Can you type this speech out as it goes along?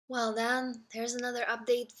Well then, there's another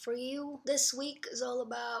update for you. This week is all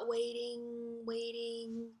about waiting,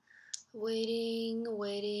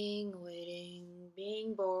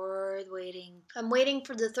 being bored, waiting. I'm waiting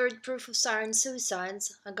for the third proof of siren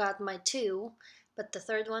suicides. I got my 2, but the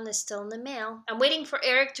third one is still in the mail. I'm waiting for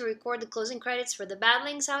Eric to record the closing credits for the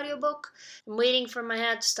Badlings audiobook. I'm waiting for my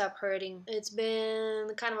head to stop hurting. It's been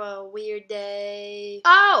kind of a weird day.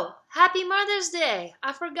 Oh! Happy Mother's Day!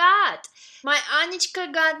 I forgot! My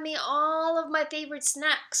Anichka got me all of my favorite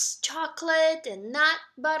snacks. Chocolate and nut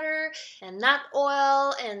butter and nut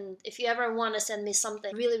oil. And if you ever want to send me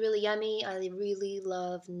something really yummy, I really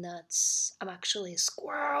love nuts. I'm actually a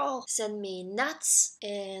squirrel. Send me nuts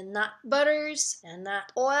and nut butters and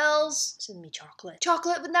nut oils. Send me chocolate.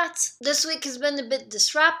 Chocolate with nuts. This week has been a bit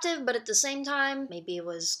disruptive, but at the same time, maybe it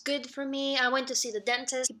was good for me. I went to see the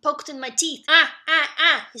dentist. He poked in my teeth.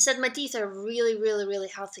 He said my teeth are really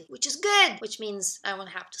healthy, which is good, which means I won't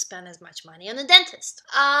have to spend as much money on a dentist.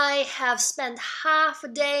 I have spent half a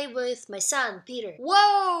day with my son, Peter.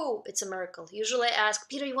 Whoa! It's a miracle. Usually I ask,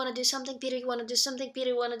 Peter, you want to do something? Peter, you want to do something? Peter,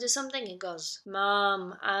 you want to do something? He goes,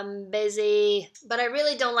 Mom, I'm busy. But I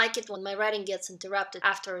really don't like it when my writing gets interrupted.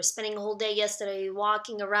 After spending a whole day yesterday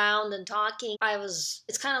walking around and talking,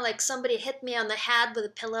 it's kind of like somebody hit me on the head with a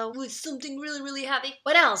pillow with something really heavy.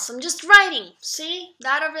 What else? I'm just writing. See?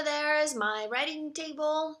 That over there is my writing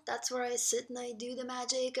table. That's where I sit and I do the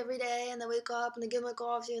magic every day, and I wake up and I get my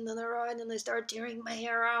coffee and then I write and I start tearing my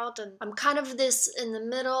hair out, and I'm kind of this in the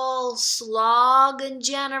middle slog in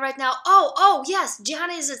Gianna right now. Oh yes,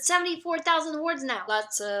 Gianna is at 74,000 words now.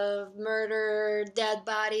 Lots of murder, dead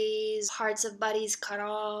bodies, hearts of bodies cut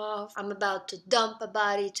off. I'm about to dump a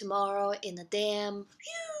body tomorrow in a dam.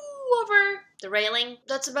 Over the railing.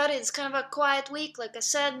 That's about it. It's kind of a quiet week, like I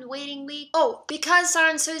said, waiting week. Oh, because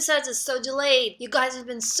Siren Suicides is so delayed, you guys have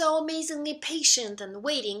been so amazingly patient and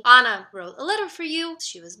waiting. Anna wrote a letter for you.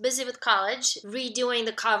 She was busy with college. Redoing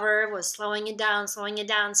the cover was slowing it down, so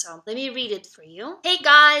let me read it for you. Hey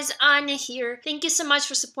guys, Anya here. Thank you so much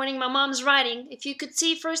for supporting my mom's writing. If you could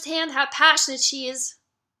see firsthand how passionate she is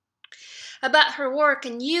about her work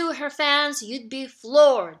and you, her fans, you'd be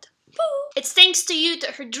floored. It's thanks to you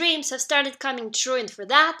that her dreams have started coming true, and for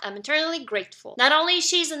that, I'm eternally grateful. Not only is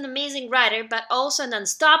she an amazing writer, but also an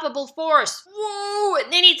unstoppable force. Woo!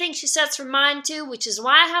 And anything she sets her mind to, which is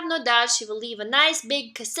why I have no doubt she will leave a nice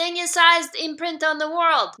big Ksenia-sized imprint on the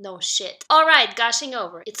world. No shit. Alright, gushing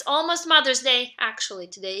over. It's almost Mother's Day. Actually,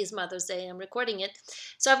 today is Mother's Day and I'm recording it.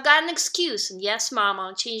 So I've got an excuse, and yes, Mom,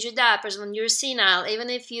 I'll change your diapers when you're senile, even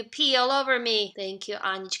if you pee all over me. Thank you,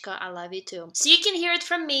 Anichka. I love you too. So you can hear it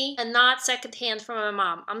from me, and not secondhand from my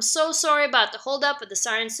mom. I'm so sorry about the holdup with the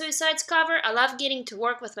Siren Suicides cover. I love getting to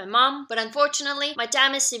work with my mom, but unfortunately, my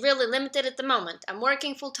time is severely limited at the moment. I'm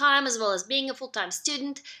working full-time as well as being a full-time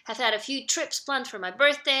student, have had a few trips planned for my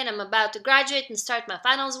birthday, and I'm about to graduate and start my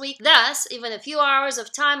finals week. Thus, even a few hours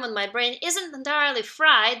of time when my brain isn't entirely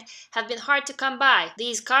fried have been hard to come by.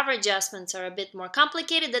 These cover adjustments are a bit more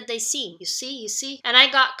complicated than they seem. You see? And I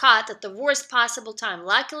got caught at the worst possible time.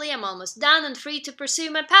 Luckily, I'm almost done and free to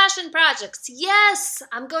pursue my passion projects. Yes!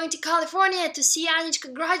 I'm going to California to see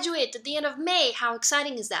Anichka graduate at the end of May. How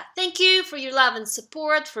exciting is that? Thank you for your love and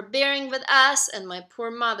support, for bearing with us and my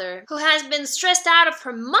poor mother, who has been stressed out of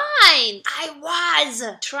her mind. I was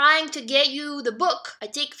trying to get you the book. I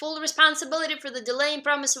take full responsibility for the delay and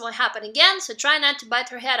promise it won't happen again, so try not to bite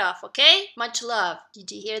her head off, okay? Much love.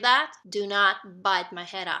 Did you hear that? Do not bite my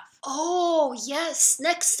head off. Oh, yes,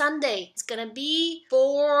 next Sunday. It's gonna be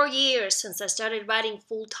 4 years since I started writing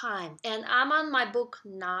full-time. And I'm on my book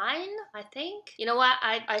 9, I think. You know what?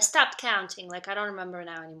 I stopped counting. Like, I don't remember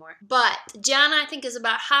now anymore. But Gianna, I think, is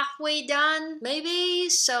about halfway done, maybe.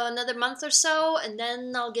 So another month or so, and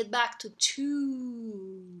then I'll get back to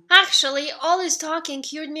 2. Actually, all this talking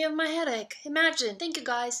cured me of my headache. Imagine. Thank you,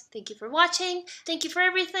 guys. Thank you for watching. Thank you for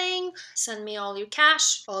everything. Send me all your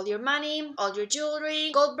cash, all your money, all your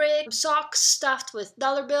jewelry, gold brick, socks stuffed with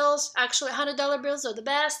dollar bills. Actually, $100 bills are the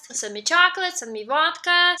best. Send me chocolate, send me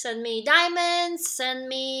vodka, send me diamonds, send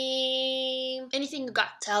me anything you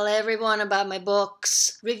got. Tell everyone about my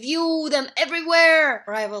books. Review them everywhere,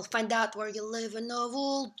 or I will find out where you live and I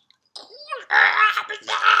will...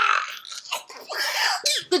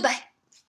 Goodbye.